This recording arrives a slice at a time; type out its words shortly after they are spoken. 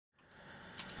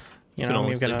You know,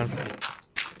 we've got to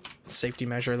safety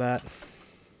measure that.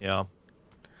 Yeah.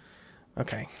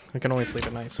 Okay, we can only sleep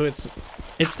at night. So it's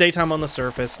daytime on the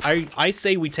surface. I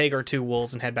say we take our 2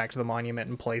 wolves and head back to the monument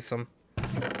and place them.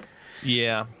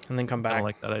 Yeah. And then come back. I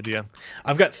like that idea.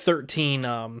 I've got 13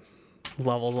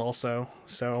 levels also,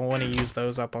 so I want to use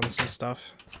those up on some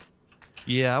stuff.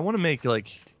 Yeah, I want to make,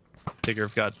 like, figure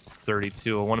I've got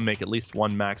 32. I want to make at least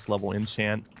 1 max level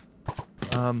enchant.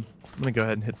 I'm going to go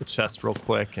ahead and hit the chest real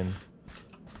quick and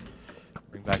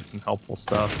bring back some helpful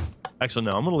stuff. Actually,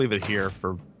 no, I'm going to leave it here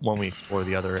for when we explore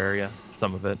the other area,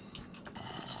 some of it.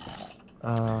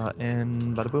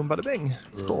 And bada boom, bada bing.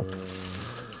 Cool.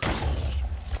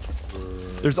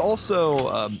 There's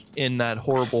also, in that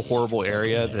horrible, horrible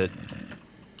area that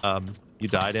you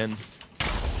died in.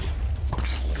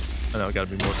 I know I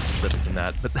gotta be more specific than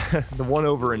that, but the one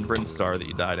over in Brinstar that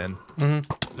you died in,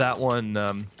 that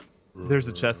one, there's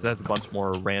a chest that has a bunch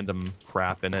more random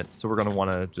crap in it, so we're gonna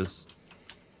want to just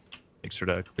make sure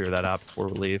to clear that out before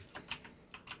we leave.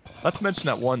 Not to mention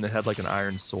that one that had like an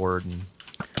iron sword and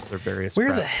other various Where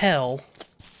crap. the hell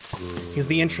is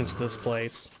the entrance to this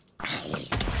place?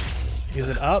 Is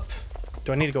it up?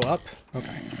 Do I need to go up?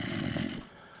 Okay.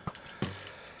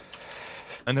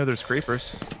 I know there's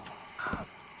creepers.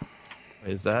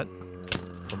 Wait, is that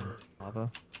lava?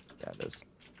 Yeah, it is.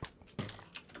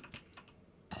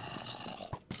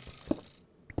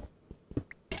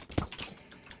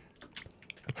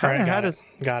 All right, got it.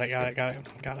 Got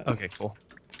it. Okay, cool.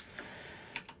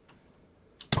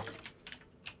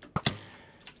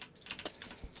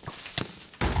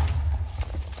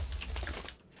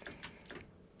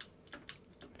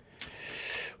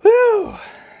 Woo!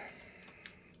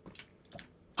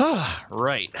 Ah,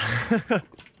 right.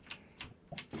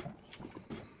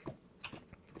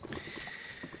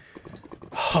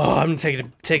 Oh, I'm gonna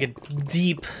take a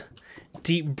deep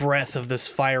breath of this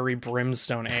fiery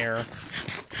brimstone air.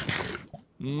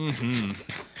 Mm-hmm.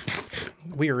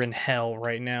 We are in hell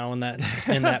right now in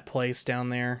that place down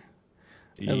there.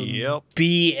 That's Yep.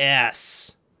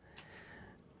 BS.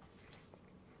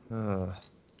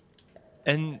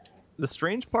 And the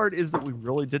strange part is that we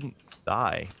really didn't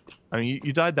die. I mean,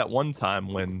 you died that one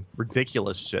time when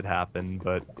ridiculous shit happened,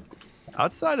 but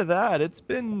outside of that, it's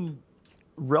been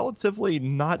relatively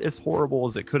not as horrible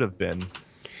as it could have been.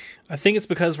 I think it's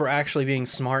because we're actually being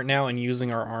smart now and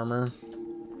using our armor.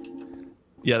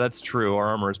 Yeah, that's true. Our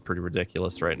armor is pretty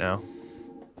ridiculous right now.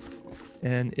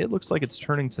 And it looks like it's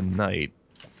turning to night.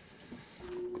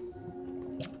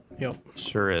 Yep.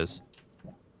 Sure is.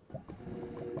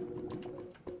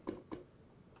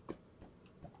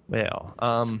 Well,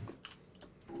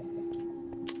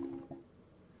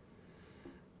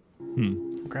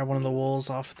 Grab one of the wools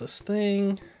off this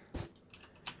thing.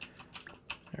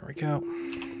 There we go.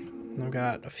 I've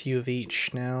got a few of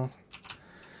each now.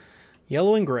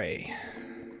 Yellow and gray.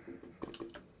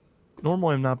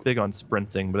 Normally I'm not big on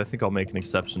sprinting, but I think I'll make an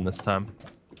exception this time.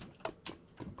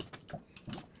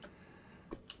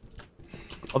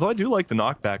 Although I do like the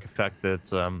knockback effect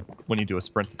that when you do a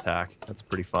sprint attack. That's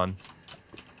pretty fun.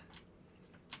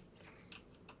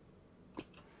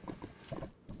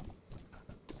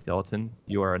 Skeleton,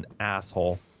 you are an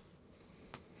asshole.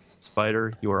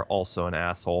 Spider, you are also an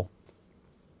asshole.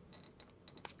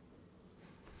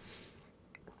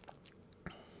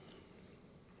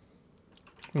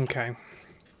 Okay.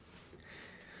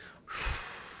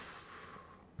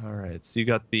 All right, so you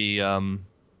got the you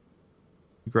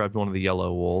grabbed one of the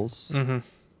yellow wools. You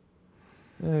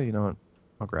know what?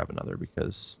 I'll grab another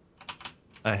because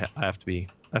I have to be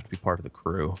part of the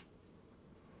crew.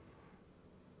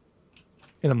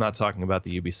 And I'm not talking about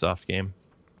the Ubisoft game.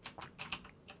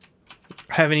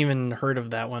 I haven't even heard of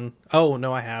that one. Oh,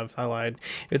 no, I have. I lied.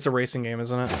 It's a racing game,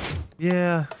 isn't it?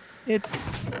 Yeah,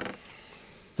 it's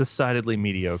decidedly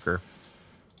mediocre.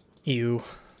 Ew.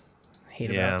 Hate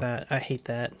about that. I hate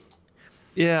that.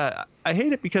 Yeah, I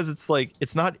hate it because it's like,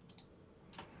 it's not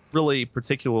really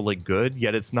particularly good,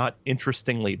 yet it's not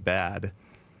interestingly bad.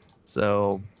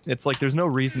 So it's like there's no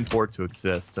reason for it to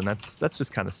exist, and that's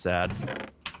just kind of sad.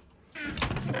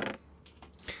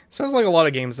 Sounds like a lot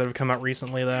of games that have come out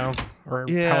recently, though, or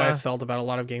Yeah. how I felt about a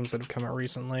lot of games that have come out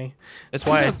recently. That's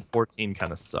why 2014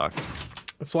 kind of sucked.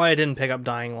 That's why I didn't pick up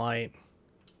Dying Light.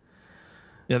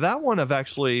 Yeah, that one I've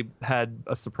actually had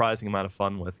a surprising amount of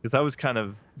fun with, because I was kind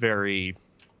of very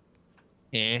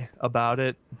about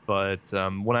it, but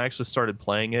when I actually started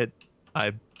playing it,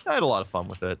 I had a lot of fun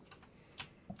with it.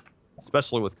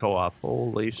 Especially with co-op.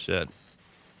 Holy shit.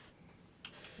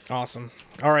 Awesome.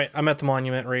 All right, I'm at the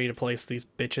monument ready to place these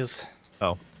bitches.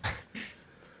 Oh.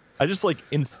 I just like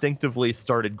instinctively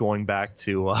started going back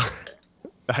to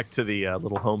back to the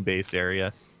little home base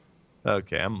area.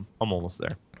 Okay, I'm almost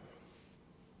there.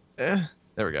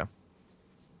 There we go.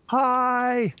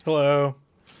 Hi. Hello.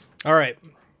 All right.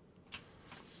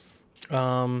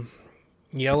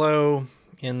 Yellow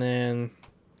and then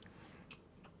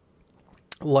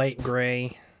light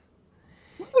gray.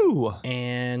 Ooh.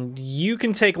 And you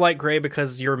can take light gray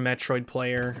because you're a Metroid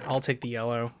player. I'll take the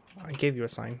yellow. I gave you a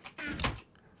sign.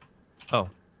 Oh.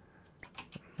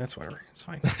 That's whatever. It's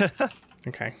fine.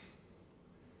 Okay.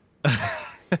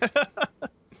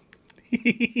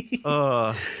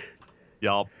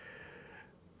 Y'all.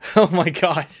 Oh my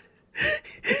god.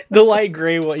 The light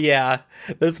gray one, yeah.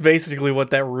 That's basically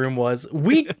what that room was.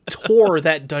 We tore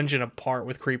that dungeon apart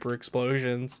with creeper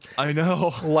explosions. I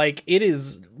know. Like, it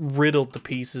is riddled to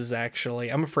pieces, actually.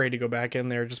 I'm afraid to go back in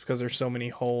there just because there's so many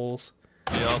holes.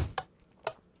 Yep.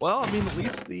 Well, I mean, at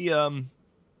least the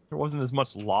there wasn't as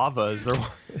much lava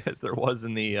as there was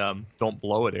in the don't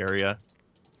blow it area.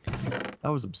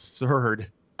 That was absurd.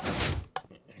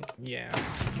 Yeah.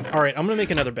 All right, I'm gonna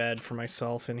make another bed for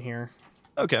myself in here.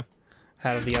 Okay.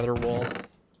 Out of the other wool.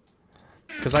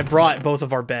 Because I brought both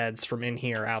of our beds from in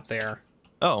here out there.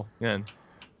 Oh, yeah.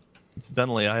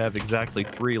 Incidentally, I have exactly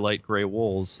 3 light gray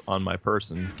wools on my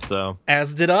person, so...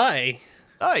 As did I.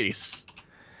 Nice!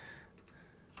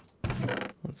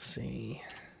 Let's see.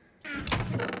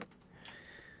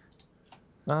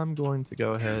 I'm going to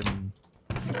go ahead and...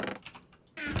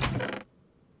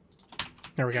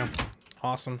 There we go.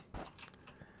 Awesome.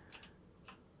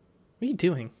 What are you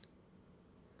doing?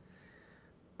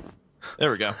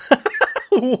 There we go.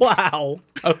 Wow.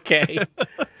 Okay.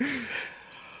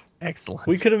 Excellent.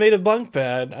 We could have made a bunk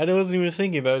bed. I wasn't even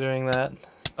thinking about doing that.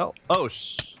 Oh,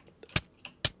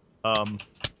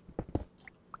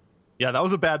 yeah, that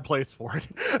was a bad place for it.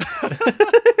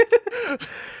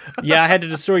 Yeah, I had to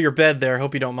destroy your bed there.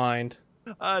 Hope you don't mind.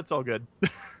 It's all good.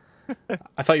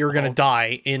 I thought you were going to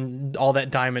die in all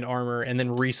that diamond armor and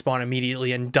then respawn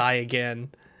immediately and die again.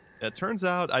 It turns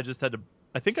out I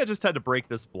think I just had to break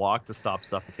this block to stop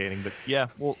suffocating, but yeah,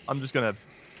 well, I'm just gonna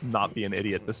not be an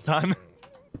idiot this time.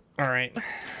 All right.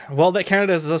 Well, that counted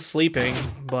as us sleeping,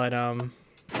 but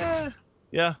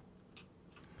Yeah.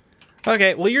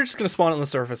 Okay, well, you're just gonna spawn on the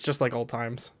surface, just like old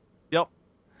times. Yep.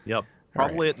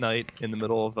 Probably right. at night in the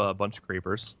middle of a bunch of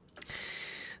creepers.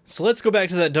 So let's go back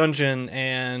to that dungeon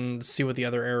and see what the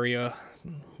other area,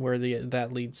 where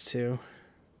that leads to.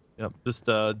 Yep. Just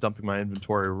dumping my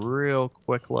inventory real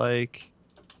quick, like.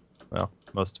 Well,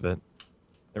 most of it.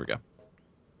 There we go.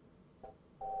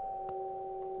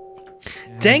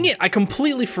 Dang it! I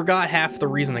completely forgot half the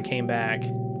reason I came back.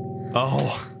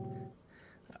 Oh.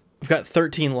 I've got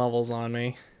 13 levels on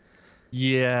me.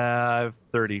 Yeah, I have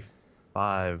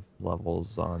 35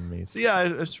 levels on me. So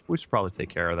yeah, we should probably take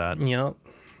care of that. Yep.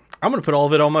 I'm gonna put all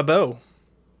of it on my bow.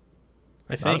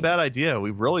 I think. Not a bad idea.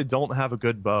 We really don't have a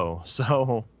good bow,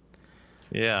 so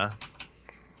yeah.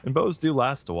 And bows do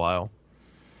last a while.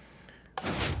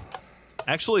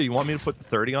 Actually, you want me to put the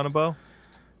 30 on a bow?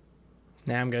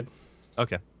 Nah, I'm good.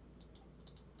 Okay.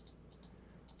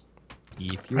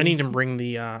 I need to bring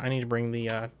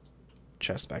the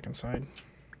chest back inside.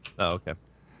 Oh, okay.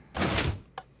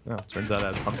 Oh, turns out I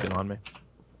had a pumpkin on me.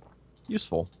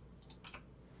 Useful.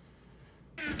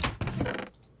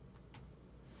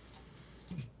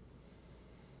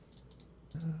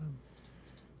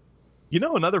 You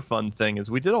know, another fun thing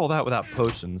is we did all that without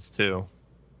potions, too.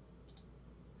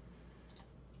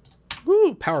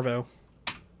 Woo, power bow.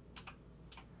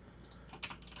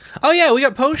 Oh yeah, we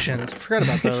got potions. I forgot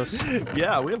about those.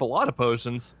 Yeah, we have a lot of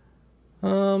potions.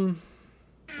 I'm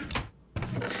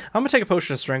gonna take a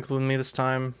potion of strength with me this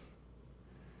time.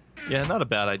 Yeah, not a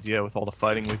bad idea with all the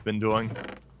fighting we've been doing.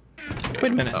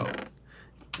 Wait a minute. Oh.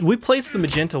 We placed the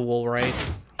magenta wool, right?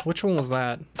 Which one was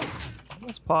that? I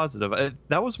was positive.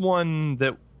 That was one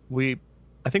that I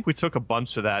think we took a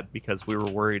bunch of that because we were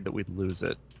worried that we'd lose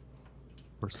it.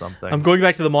 Or something. I'm going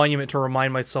back to the monument to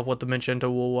remind myself what the magenta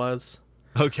wool was.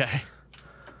 Okay.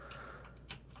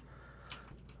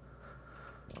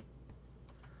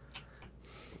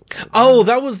 Oh,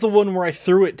 that was the one where I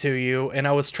threw it to you, and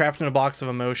I was trapped in a box of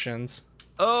emotions.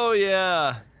 Oh,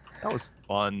 yeah. That was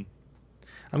fun.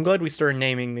 I'm glad we started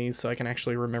naming these so I can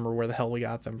actually remember where the hell we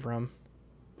got them from.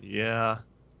 Yeah.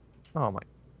 Oh, my.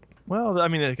 Well, I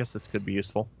mean, I guess this could be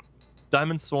useful.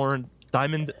 Diamond Sword,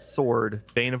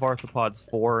 Bane of Arthropods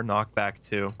 4, Knockback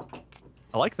 2.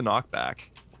 I like the Knockback.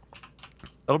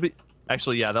 That'll be...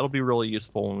 Actually, yeah, that'll be really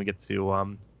useful when we get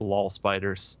to lol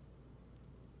spiders.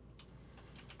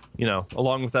 You know,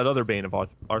 along with that other Bane of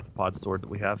Arthropod sword that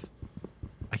we have.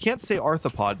 I can't say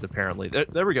arthropods, apparently.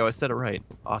 There we go, I said it right.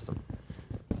 Awesome.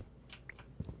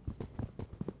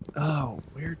 Oh,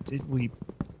 where did we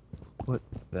put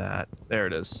that? There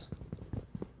it is.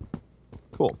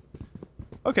 Cool.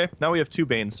 Okay, now we have 2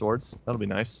 Bane swords. That'll be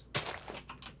nice.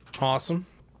 Awesome.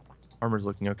 Armor's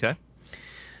looking okay.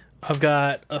 I've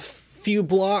got a few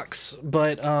blocks,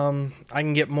 but I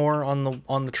can get more on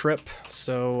the trip.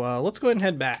 So let's go ahead and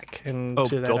head back and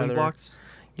to that building other blocks?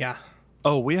 Yeah.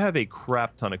 Oh, we have a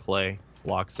crap ton of clay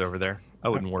blocks over there. I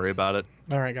wouldn't worry about it.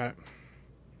 All right, got it.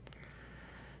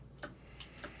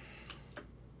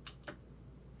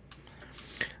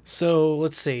 So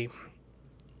let's see.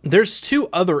 There's 2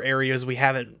 other areas we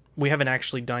haven't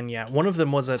actually done yet. One of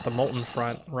them was at the Molten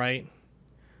Front, right?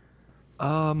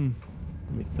 Let me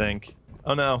think.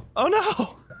 Oh no!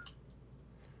 Oh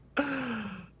no!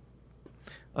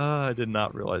 I did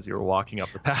not realize you were walking up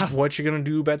the path. What you gonna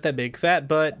do about that big fat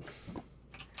butt?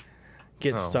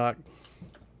 Get stuck.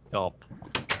 Oh.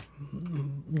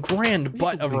 Grand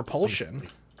butt of repulsion.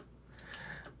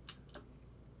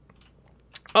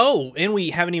 Oh, and we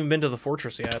haven't even been to the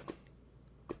fortress yet.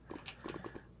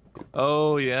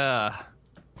 Oh yeah,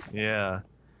 yeah.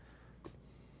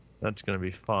 That's gonna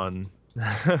be fun.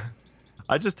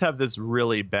 I just have this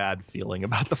really bad feeling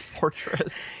about the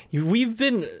fortress. We've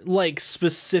been like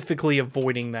specifically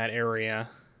avoiding that area.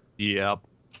 Yep.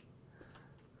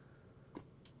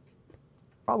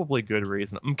 Probably good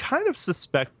reason. I'm kind of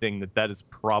suspecting that is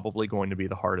probably going to be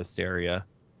the hardest area,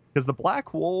 because the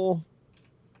black wool.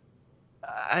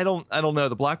 I don't know.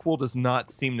 The black wool does not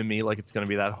seem to me like it's going to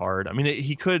be that hard. I mean,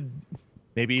 he could,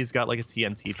 maybe he's got like a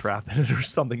TNT trap in it or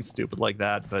something stupid like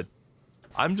that. But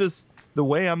the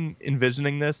way I'm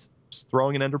envisioning this, just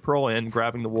throwing an ender pearl in,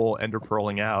 grabbing the wool, ender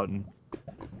pearling out, and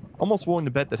almost willing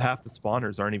to bet that half the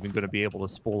spawners aren't even going to be able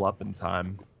to spool up in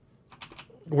time.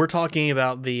 We're talking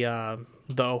about the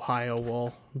Ohio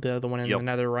wool, the one in the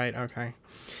Nether, right? Okay, yep.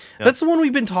 That's the one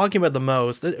we've been talking about the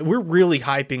most. We're really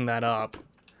hyping that up.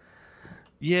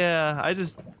 Yeah,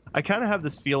 I kind of have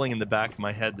this feeling in the back of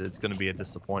my head that it's going to be a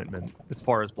disappointment as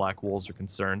far as black wools are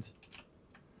concerned.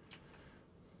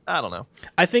 I don't know.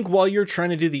 I think while you're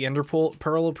trying to do the ender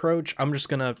pearl approach, I'm just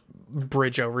going to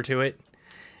bridge over to it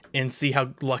and see how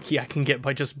lucky I can get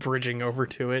by just bridging over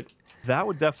to it. That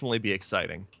would definitely be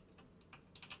exciting.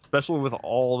 Especially with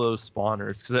all those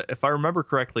spawners. Because if I remember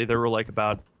correctly, there were like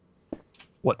about,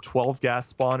 12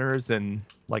 gas spawners and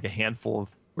like a handful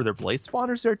of... Were there blaze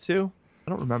spawners there too? I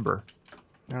don't remember.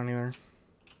 I don't either.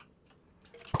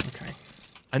 Okay.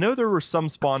 I know there were some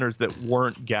spawners that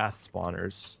weren't gas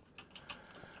spawners.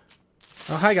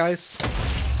 Oh, hi guys.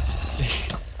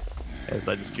 As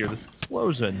I just hear this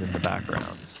explosion in the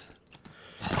background.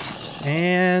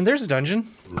 And there's a dungeon.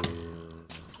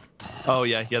 Oh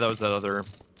yeah, that was that other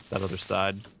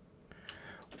side.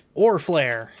 Or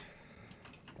flare.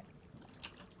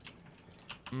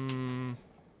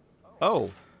 Oh.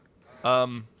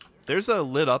 There's a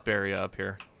lit up area up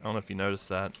here. I don't know if you noticed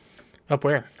that. Up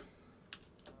where?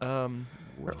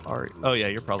 Where are you? Oh yeah,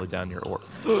 you're probably down here. Or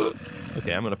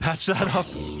okay, I'm gonna patch that up.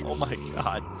 Oh my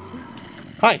god.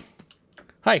 Hi.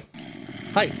 Hi.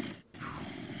 Hi.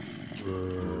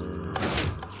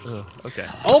 Okay.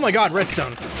 Oh my god,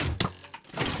 redstone.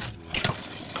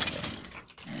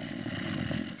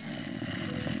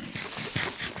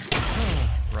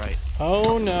 Right.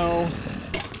 Oh no.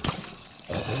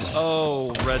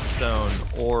 Oh, redstone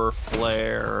or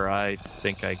flare. I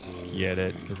think I get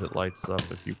it because it lights up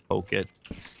if you poke it.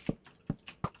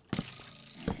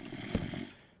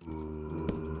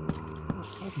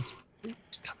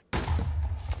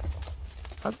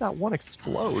 How did that one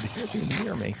explode? He wasn't even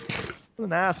near me. What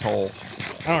an asshole.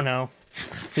 I don't know.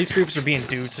 These creeps are being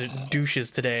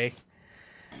douches today.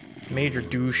 Major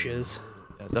douches.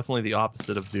 Yeah, definitely the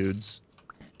opposite of dudes.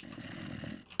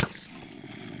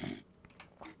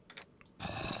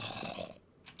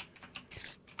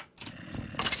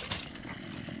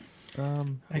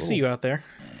 I see you out there.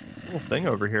 Little thing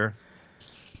over here.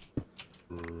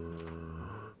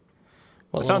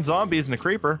 What I found zombies and a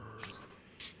creeper.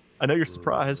 I know you're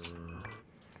surprised.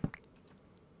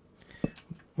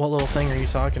 What little thing are you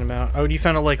talking about? Oh, you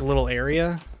found a little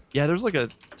area? Yeah, there's like a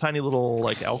tiny little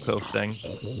like alcove thing.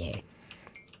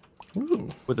 Ooh.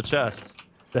 With a chest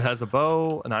that has a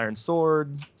bow, an iron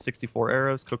sword, 64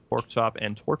 arrows, cooked pork chop,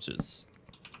 and torches.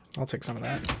 I'll take some of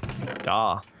that.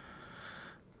 Ah.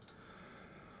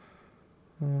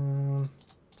 All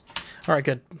right,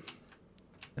 good.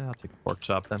 Yeah, I'll take the pork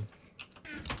chop then.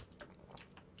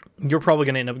 You're probably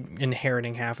going to end up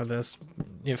inheriting half of this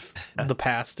if the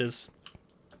past is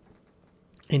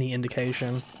any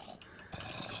indication.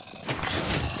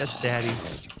 Yes, Daddy.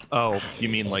 Oh, you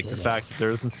mean like the fact that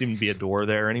there doesn't seem to be a door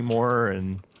there anymore?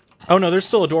 And oh no, there's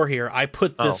still a door here. I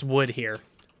put this wood here.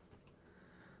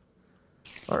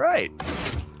 All right.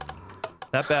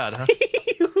 That bad, huh?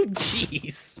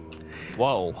 Jeez.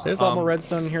 Whoa. There's a lot more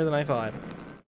redstone in here than I thought.